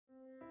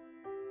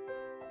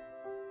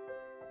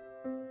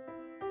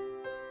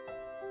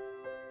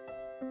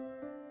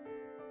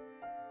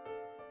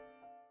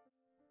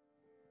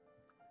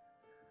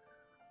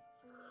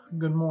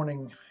Good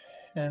morning,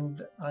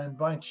 and I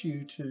invite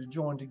you to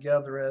join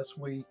together as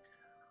we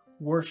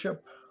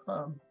worship.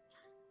 Um,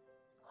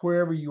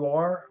 Wherever you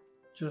are,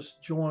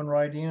 just join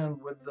right in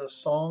with the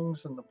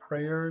songs and the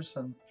prayers,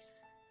 and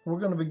we're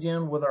going to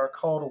begin with our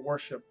call to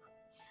worship.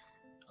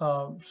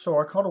 So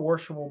our call to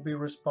worship will be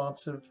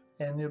responsive,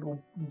 and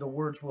the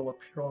words will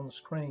appear on the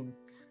screen.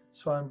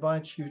 So I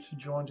invite you to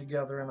join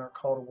together in our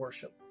call to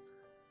worship.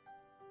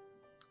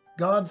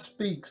 God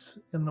speaks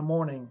in the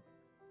morning.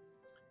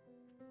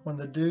 When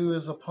the dew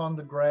is upon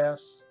the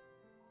grass,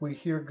 we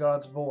hear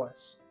God's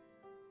voice.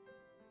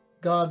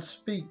 God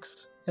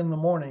speaks in the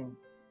morning.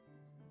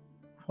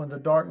 When the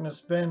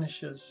darkness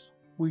vanishes,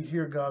 we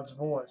hear God's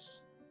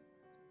voice.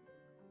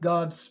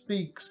 God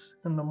speaks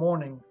in the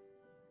morning.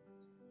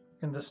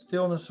 In the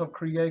stillness of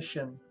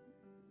creation,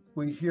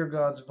 we hear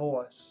God's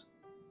voice.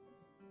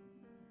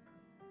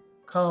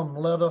 Come,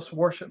 let us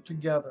worship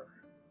together,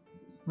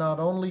 not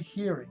only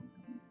hearing,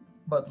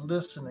 but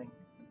listening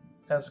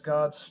as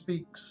God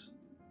speaks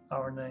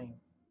our name.